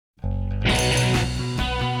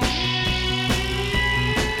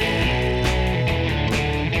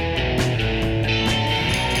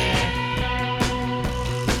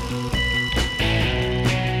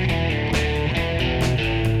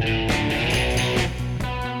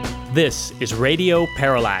This is Radio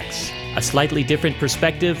Parallax, a slightly different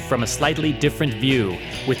perspective from a slightly different view,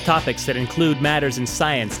 with topics that include matters in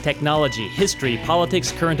science, technology, history,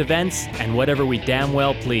 politics, current events, and whatever we damn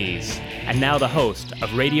well please. And now the host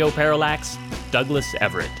of Radio Parallax, Douglas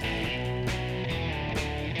Everett.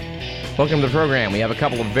 Welcome to the program. We have a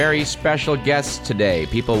couple of very special guests today,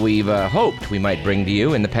 people we've hoped we might bring to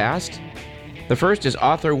you in the past. The first is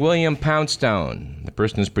author William Poundstone, the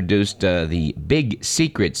person who's produced the Big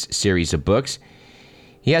Secrets series of books.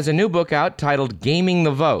 He has a new book out titled Gaming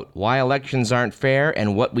the Vote, Why Elections Aren't Fair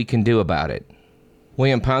and What We Can Do About It.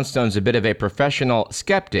 William Poundstone's a bit of a professional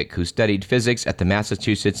skeptic who studied physics at the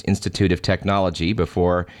Massachusetts Institute of Technology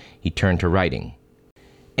before he turned to writing.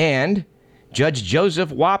 And Judge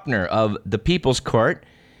Joseph Wapner of the People's Court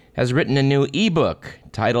has written a new ebook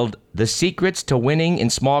titled The Secrets to Winning in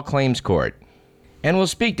Small Claims Court. And we'll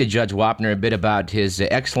speak to Judge Wapner a bit about his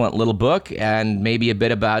excellent little book and maybe a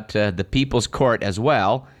bit about the People's Court as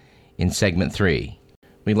well in segment 3.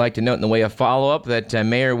 We'd like to note in the way of follow-up that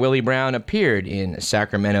Mayor Willie Brown appeared in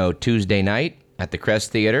Sacramento Tuesday night at the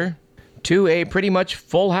Crest Theater to a pretty much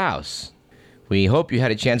full house. We hope you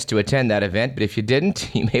had a chance to attend that event, but if you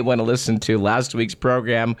didn't, you may want to listen to last week's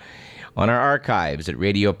program on our archives at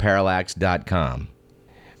radioparallax.com.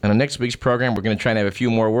 And on next week's program, we're going to try and have a few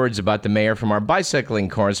more words about the mayor from our bicycling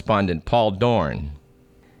correspondent, Paul Dorn.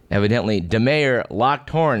 Evidently, the mayor locked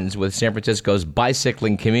horns with San Francisco's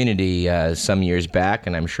bicycling community some years back,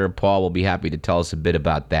 and I'm sure Paul will be happy to tell us a bit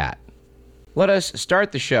about that. Let us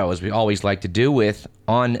start the show, as we always like to do, with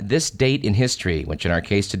On This Date in History, which in our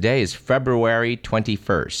case today is February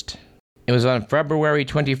 21st. It was on February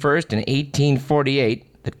 21st in 1848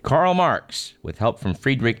 that Karl Marx, with help from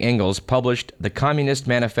Friedrich Engels, published the Communist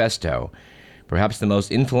Manifesto, perhaps the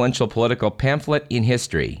most influential political pamphlet in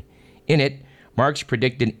history. In it, Marx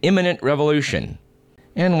predicted imminent revolution,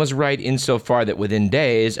 and was right insofar that within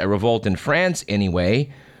days, a revolt in France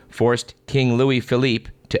anyway, forced King Louis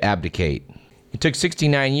Philippe to abdicate. It took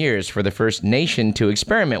 69 years for the first nation to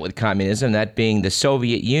experiment with communism, that being the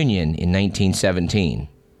Soviet Union in 1917.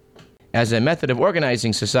 As a method of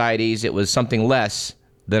organizing societies, it was something less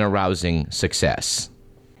than a rousing success.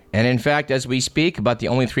 And in fact, as we speak, about the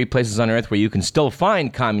only 3 places on Earth where you can still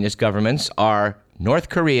find communist governments are North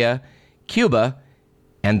Korea, Cuba,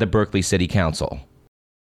 and the Berkeley City Council.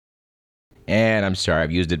 And I'm sorry,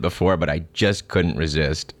 I've used it before, but I just couldn't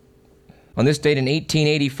resist. On this date in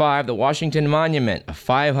 1885, the Washington Monument, a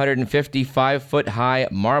 555-foot-high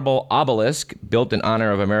marble obelisk built in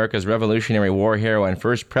honor of America's Revolutionary War hero and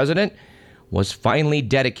first president, was finally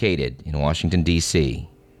dedicated in Washington, D.C.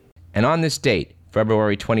 And on this date,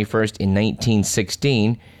 February 21st in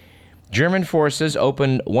 1916, German forces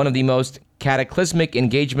opened one of the most cataclysmic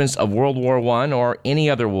engagements of World War I or any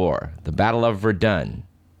other war, the Battle of Verdun.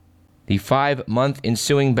 The 5-month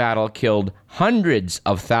ensuing battle killed hundreds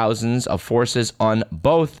of thousands of forces on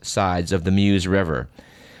both sides of the Meuse River.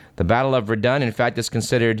 The Battle of Verdun, in fact, is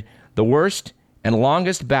considered the worst and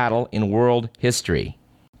longest battle in world history.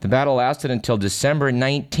 The battle lasted until December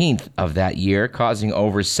 19th of that year, causing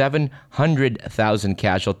over 700,000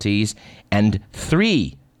 casualties and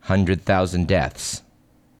 300,000 deaths.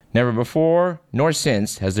 Never before nor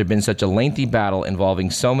since has there been such a lengthy battle involving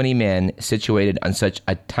so many men situated on such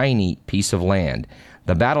a tiny piece of land.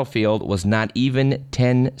 The battlefield was not even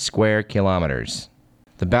 10 square kilometers.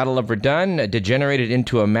 The Battle of Verdun degenerated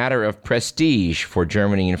into a matter of prestige for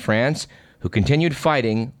Germany and France, who continued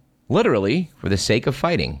fighting literally for the sake of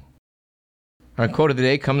fighting. Our quote of the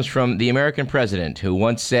day comes from the American president, who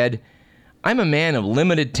once said, "I'm a man of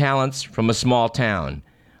limited talents from a small town.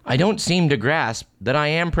 I don't seem to grasp that I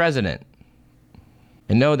am president."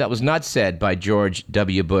 And no, that was not said by George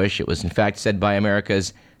W. Bush. It was in fact said by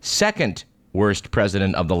America's second worst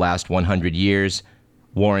president of the last 100 years,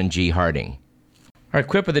 Warren G. Harding. Our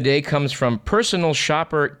quip of the day comes from personal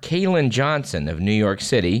shopper Kaylin Johnson of New York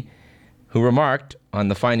City, who remarked on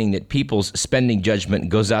the finding that people's spending judgment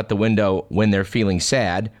goes out the window when they're feeling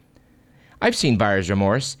sad, "I've seen buyer's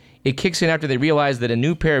remorse. It kicks in after they realize that a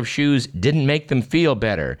new pair of shoes didn't make them feel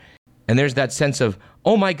better. And there's that sense of,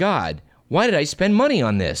 oh my God, why did I spend money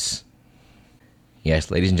on this?" Yes,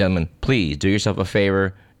 ladies and gentlemen, please do yourself a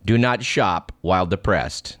favor. Do not shop while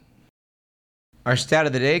depressed. Our stat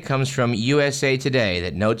of the day comes from USA Today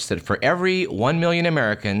that notes that for every 1 million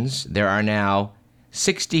Americans, there are now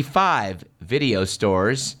 65 video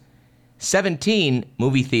stores, 17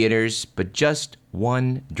 movie theaters, but just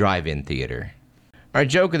 1 drive-in theater. Our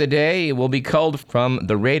joke of the day will be culled from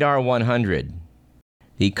the Radar 100.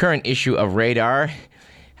 The current issue of Radar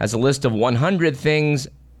has a list of 100 things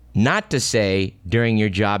not to say during your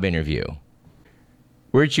job interview.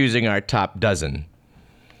 We're choosing our top dozen.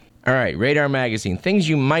 All right, Radar Magazine. Things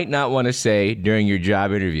you might not want to say during your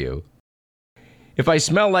job interview. If I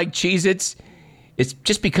smell like Cheez-Its, it's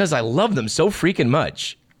just because I love them so freaking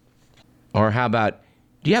much. Or how about,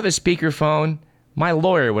 do you have a speakerphone? My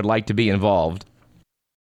lawyer would like to be involved.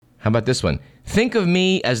 How about this one? Think of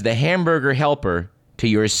me as the hamburger helper to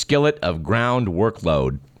your skillet of ground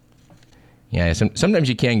workload. Yeah, sometimes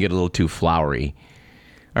you can get a little too flowery.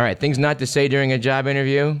 All right, things not to say during a job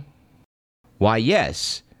interview. Why,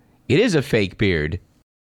 yes, it is a fake beard.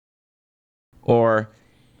 Or,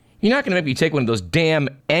 you're not going to make me take one of those damn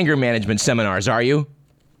anger management seminars, are you?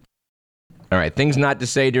 All right, things not to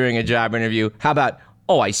say during a job interview. How about,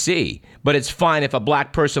 oh, I see, but it's fine if a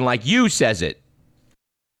black person like you says it.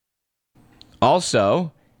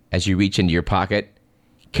 Also, as you reach into your pocket,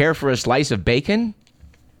 care for a slice of bacon?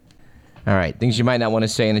 All right, things you might not want to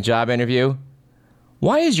say in a job interview.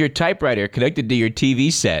 Why is your typewriter connected to your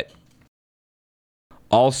TV set?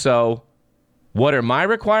 Also, what are my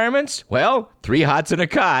requirements? Well, 3 hots and a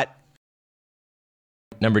cot.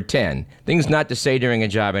 Number 10, things not to say during a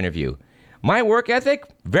job interview. My work ethic?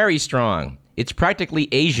 Very strong. It's practically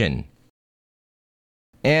Asian.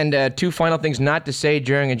 And 2 final things not to say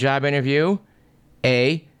during a job interview.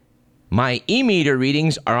 A, my e-meter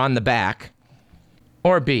readings are on the back.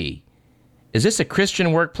 Or B, is this a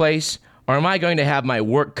Christian workplace, or am I going to have my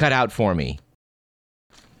work cut out for me?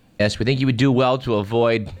 Yes, we think you would do well to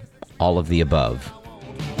avoid all of the above.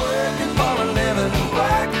 Working for a living,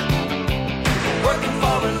 working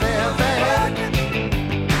for a living,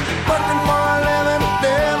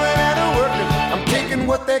 and working. I'm taking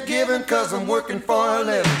what they're giving 'cause I'm working for a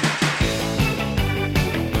living.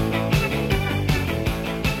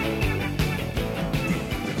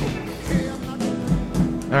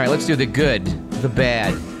 All right, let's do the good, the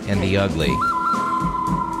bad, and the ugly.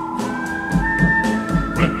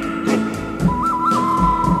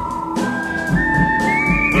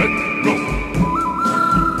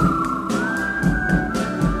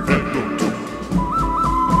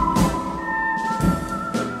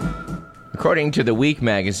 According to The Week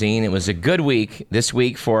magazine, it was a good week this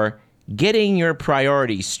week for getting your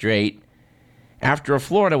priorities straight after a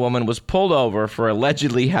Florida woman was pulled over for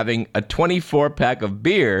allegedly having a 24-pack of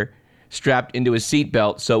beer strapped into a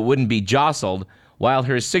seatbelt so it wouldn't be jostled while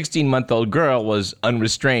her 16-month-old girl was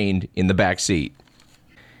unrestrained in the back seat.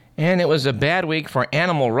 And it was a bad week for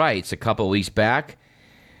animal rights a couple weeks back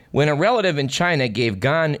when a relative in China gave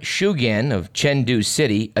Gan Shugen of Chengdu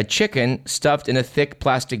City a chicken stuffed in a thick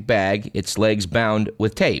plastic bag, its legs bound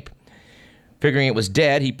with tape. Figuring it was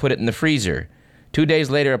dead, he put it in the freezer. 2 days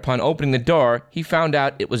later, upon opening the door, he found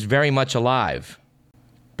out it was very much alive.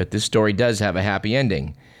 But this story does have a happy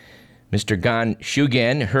ending. Mr. Gan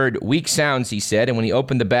Shugen heard weak sounds, he said, and when he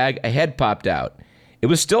opened the bag, a head popped out. It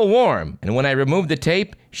was still warm, and when I removed the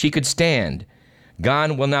tape, she could stand.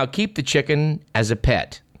 Gan will now keep the chicken as a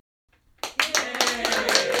pet.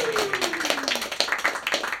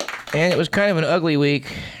 And it was kind of an ugly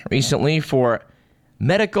week recently for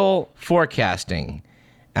medical forecasting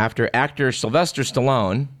after actor Sylvester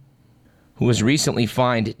Stallone, who was recently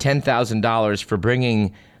fined $10,000 for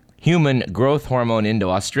bringing human growth hormone into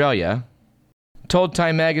Australia, told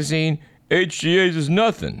Time magazine, HGAs is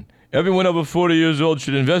nothing. Everyone over 40 years old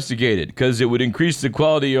should investigate it because it would increase the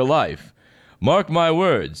quality of your life. Mark my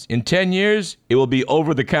words, in 10 years, it will be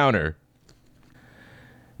over the counter.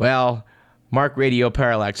 Well, mark Radio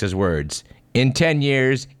Parallax's words. In 10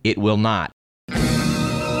 years, it will not.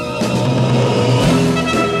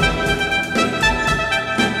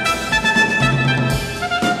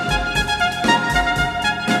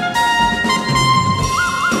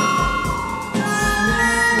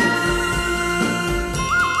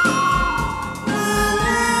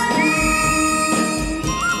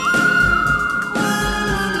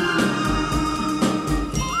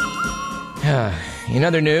 In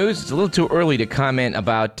other news, it's a little too early to comment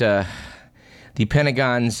about the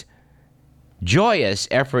Pentagon's joyous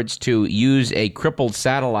efforts to use a crippled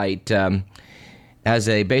satellite as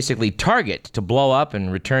a basically target to blow up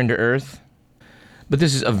and return to Earth. But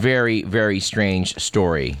this is a very, very strange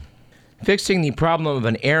story. Fixing the problem of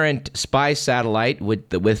an errant spy satellite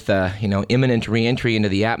with imminent re-entry into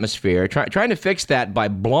the atmosphere, trying to fix that by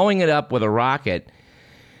blowing it up with a rocket,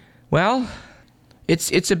 well,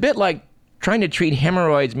 it's a bit like trying to treat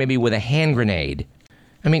hemorrhoids maybe with a hand grenade.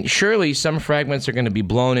 I mean, surely some fragments are going to be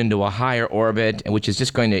blown into a higher orbit, which is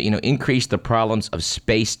just going to, increase the problems of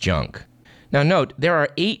space junk. Now note, there are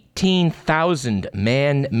 18,000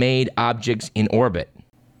 man-made objects in orbit.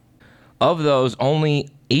 Of those, only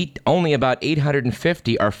about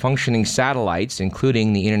 850 are functioning satellites,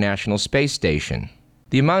 including the International Space Station.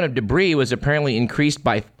 The amount of debris was apparently increased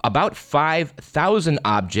by about 5,000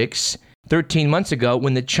 objects 13 months ago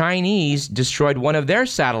when the Chinese destroyed one of their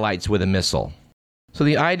satellites with a missile. So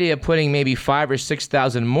the idea of putting maybe 5,000 or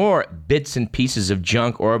 6,000 more bits and pieces of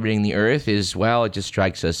junk orbiting the Earth is, well, it just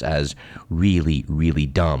strikes us as really, really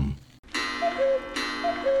dumb.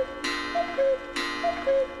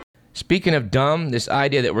 Speaking of dumb, this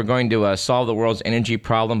idea that we're going to solve the world's energy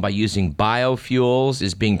problem by using biofuels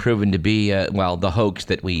is being proven to be, the hoax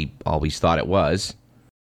that we always thought it was.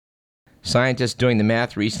 Scientists doing the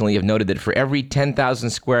math recently have noted that for every 10,000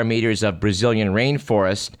 square meters of Brazilian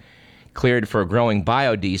rainforest cleared for growing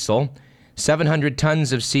biodiesel, 700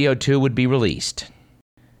 tons of CO2 would be released.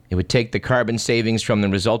 It would take the carbon savings from the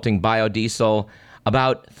resulting biodiesel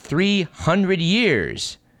about 300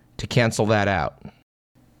 years to cancel that out.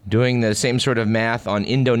 Doing the same sort of math on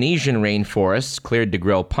Indonesian rainforests cleared to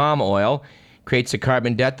grow palm oil creates a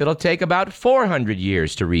carbon debt that'll take about 400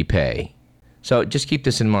 years to repay. So just keep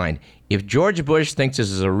this in mind. If George Bush thinks this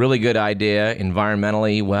is a really good idea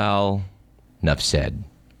environmentally, well, enough said.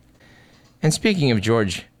 And speaking of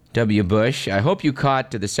George W. Bush, I hope you caught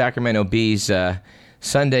the Sacramento Bee's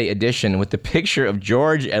Sunday edition with the picture of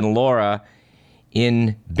George and Laura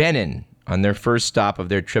in Benin on their first stop of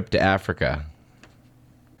their trip to Africa.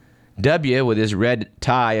 W, with his red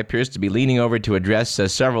tie, appears to be leaning over to address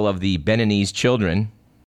several of the Beninese children.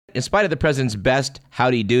 In spite of the president's best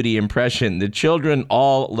howdy-doody impression, the children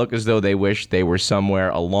all look as though they wish they were somewhere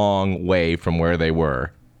a long way from where they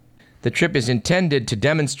were. The trip is intended to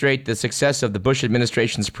demonstrate the success of the Bush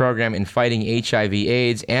administration's program in fighting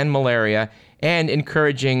HIV/AIDS and malaria and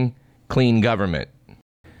encouraging clean government.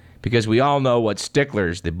 Because we all know what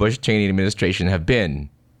sticklers the Bush-Cheney administration have been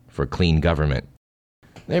for clean government.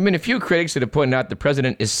 There have been a few critics that have pointed out the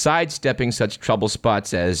president is sidestepping such trouble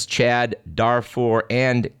spots as Chad, Darfur,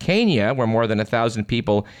 and Kenya, where more than 1,000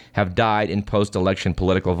 people have died in post-election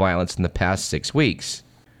political violence in the past 6 weeks.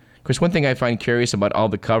 Of course, one thing I find curious about all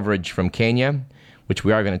the coverage from Kenya, which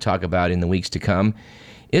we are going to talk about in the weeks to come,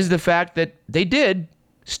 is the fact that they did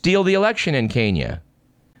steal the election in Kenya,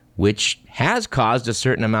 which has caused a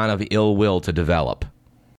certain amount of ill will to develop.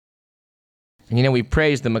 And we've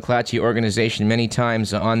praised the McClatchy organization many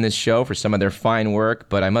times on this show for some of their fine work,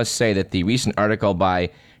 but I must say that the recent article by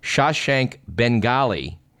Shashank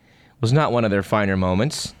Bengali was not one of their finer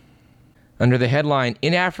moments. Under the headline,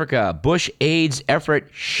 "In Africa, Bush AIDS Effort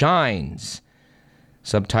Shines,"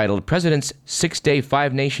 subtitled, "President's 6-day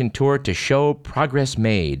 5-nation tour to show progress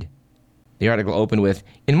made." The article opened with,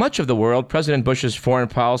 "In much of the world, President Bush's foreign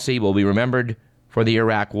policy will be remembered for the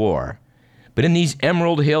Iraq War. But in these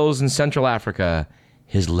emerald hills in Central Africa,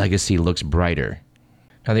 his legacy looks brighter."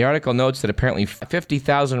 Now, the article notes that apparently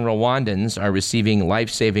 50,000 Rwandans are receiving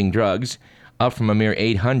life-saving drugs, up from a mere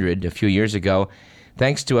 800 a few years ago,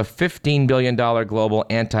 thanks to a $15 billion global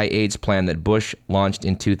anti-AIDS plan that Bush launched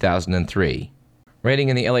in 2003. Writing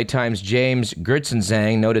in the LA Times, James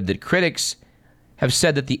Gertzenzang noted that critics have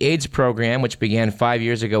said that the AIDS program, which began 5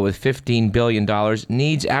 years ago with $15 billion,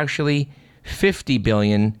 needs actually $50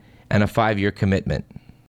 billion and a 5-year commitment.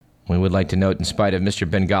 We would like to note, in spite of Mr.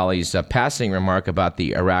 Bengali's passing remark about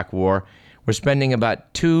the Iraq War, we're spending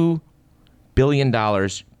about $2 billion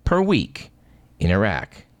per week in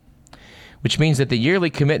Iraq, which means that the yearly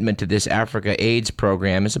commitment to this Africa AIDS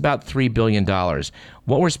program is about $3 billion.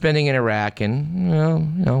 What we're spending in Iraq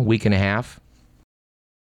in, a week and a half.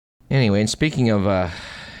 Anyway, and speaking of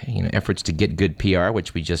efforts to get good PR,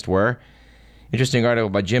 which we just were, interesting article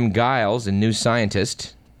by Jim Giles in New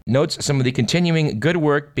Scientist notes some of the continuing good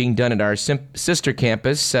work being done at our sister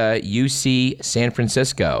campus, UC San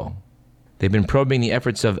Francisco. They've been probing the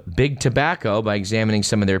efforts of Big Tobacco by examining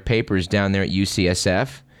some of their papers down there at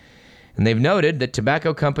UCSF. And they've noted that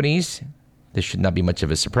tobacco companies, this should not be much of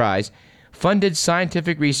a surprise, funded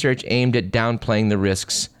scientific research aimed at downplaying the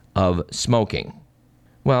risks of smoking.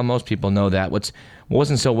 Well, most people know that. What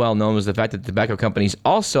wasn't so well known was the fact that tobacco companies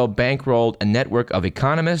also bankrolled a network of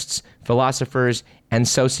economists, philosophers, and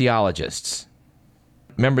sociologists.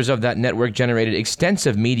 Members of that network generated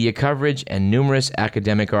extensive media coverage and numerous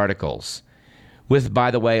academic articles, with, by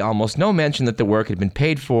the way, almost no mention that the work had been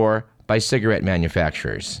paid for by cigarette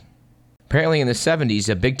manufacturers. Apparently in the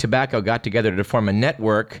 70s, Big Tobacco got together to form a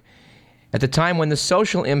network at the time when the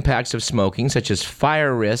social impacts of smoking, such as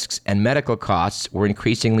fire risks and medical costs, were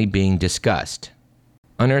increasingly being discussed.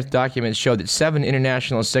 Unearthed documents showed that 7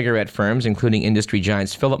 international cigarette firms, including industry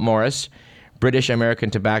giants Philip Morris, British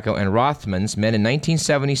American Tobacco, and Rothmans, met in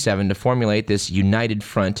 1977 to formulate this united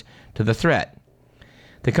front to the threat.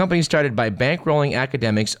 The company started by bankrolling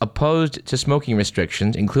academics opposed to smoking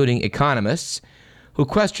restrictions, including economists, who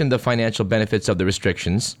questioned the financial benefits of the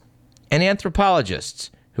restrictions, and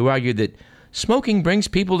anthropologists who argued that smoking brings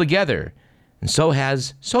people together and so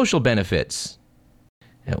has social benefits.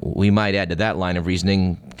 We might add to that line of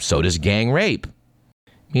reasoning, so does gang rape.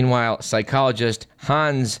 Meanwhile, psychologist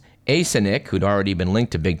Hans Eysenck, who'd already been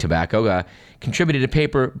linked to big tobacco, contributed a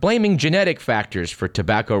paper blaming genetic factors for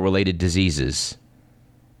tobacco-related diseases.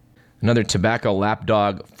 Another tobacco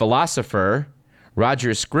lapdog philosopher,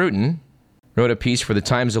 Roger Scruton, wrote a piece for the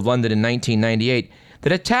Times of London in 1998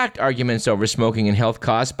 that attacked arguments over smoking and health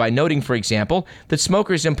costs by noting, for example, that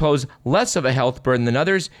smokers impose less of a health burden than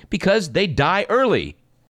others because they die early.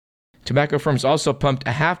 Tobacco firms also pumped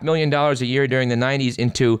 $500,000 a year during the 90s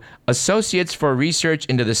into Associates for Research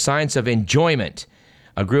into the Science of Enjoyment,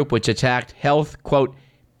 a group which attacked health, quote,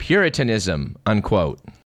 puritanism, unquote.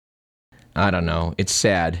 I don't know. It's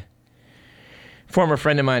sad. Former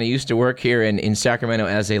friend of mine who used to work here in Sacramento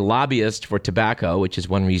as a lobbyist for tobacco, which is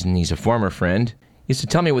one reason he's a former friend, used to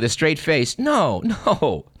tell me with a straight face, no.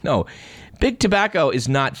 Big Tobacco is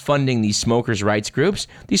not funding these smokers' rights groups.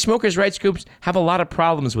 These smokers' rights groups have a lot of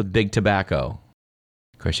problems with Big Tobacco.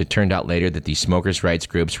 Of course, it turned out later that these smokers' rights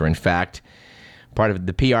groups were, in fact, part of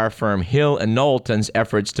the PR firm Hill & Knowlton's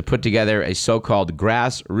efforts to put together a so-called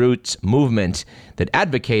grassroots movement that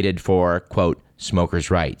advocated for, quote, smokers'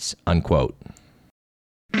 rights, unquote.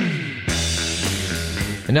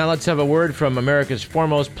 And now let's have a word from America's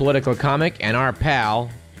foremost political comic and our pal,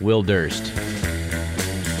 Will Durst.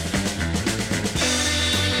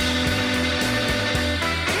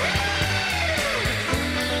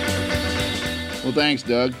 Well, thanks,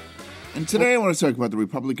 Doug. And today I want to talk about the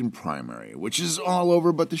Republican primary, which is all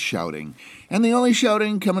over but the shouting. And the only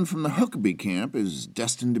shouting coming from the Huckabee camp is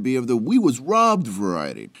destined to be of the "we was robbed"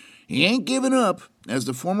 variety. He ain't giving up. As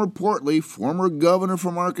the former portly, former governor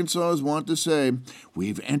from Arkansas is wont to say,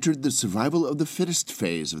 we've entered the survival of the fittest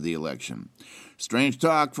phase of the election. Strange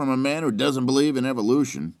talk from a man who doesn't believe in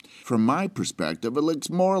evolution. From my perspective, it looks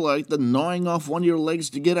more like the gnawing off one of your legs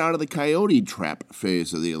to get out of the coyote trap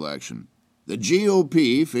phase of the election. The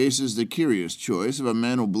GOP faces the curious choice of a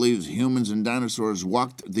man who believes humans and dinosaurs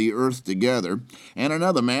walked the earth together, and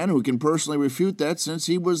another man who can personally refute that since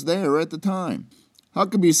he was there at the time.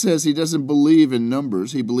 Huckabee says he doesn't believe in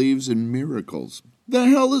numbers, he believes in miracles. The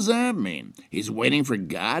hell does that mean? He's waiting for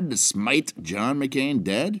God to smite John McCain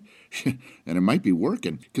dead? And it might be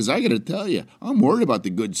working, because I gotta tell you, I'm worried about the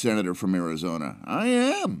good senator from Arizona. I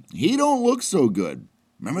am. He don't look so good.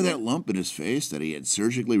 Remember that lump in his face that he had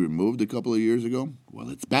surgically removed a couple of years ago? Well,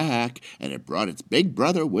 it's back, and it brought its big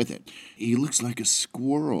brother with it. He looks like a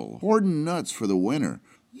squirrel, hoarding nuts for the winter.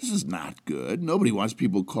 This is not good. Nobody wants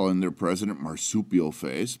people calling their president marsupial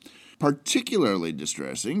face. Particularly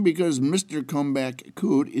distressing because Mr. Comeback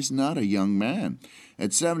Coot is not a young man.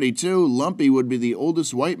 At 72, Lumpy would be the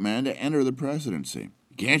oldest white man to enter the presidency.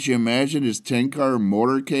 Can't you imagine his 10-car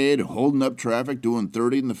motorcade holding up traffic doing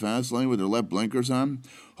 30 in the fast lane with their left blinkers on?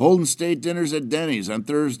 Holding state dinners at Denny's on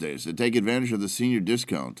Thursdays to take advantage of the senior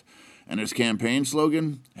discount. And his campaign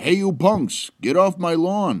slogan, "Hey you punks, get off my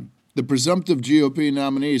lawn." The presumptive GOP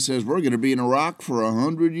nominee says we're going to be in Iraq for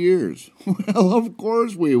 100 years. Well, of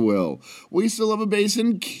course we will. We still have a base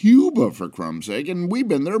in Cuba, for crumb's sake, and we've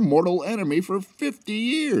been their mortal enemy for 50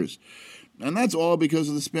 years. And that's all because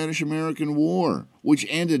of the Spanish-American War, which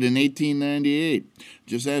ended in 1898.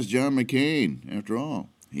 Just ask John McCain. After all,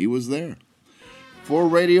 he was there. For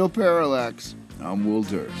Radio Parallax, I'm Will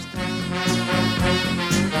Durst.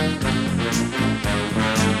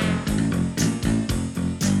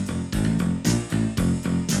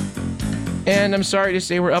 And I'm sorry to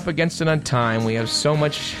say we're up against it on time. We have so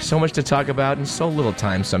much to talk about and so little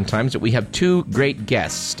time sometimes that we have two great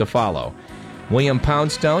guests to follow. William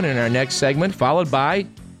Poundstone in our next segment, followed by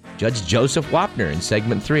Judge Joseph Wapner in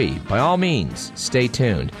segment 3. By all means, stay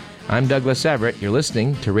tuned. I'm Douglas Everett. You're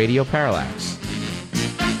listening to Radio Parallax.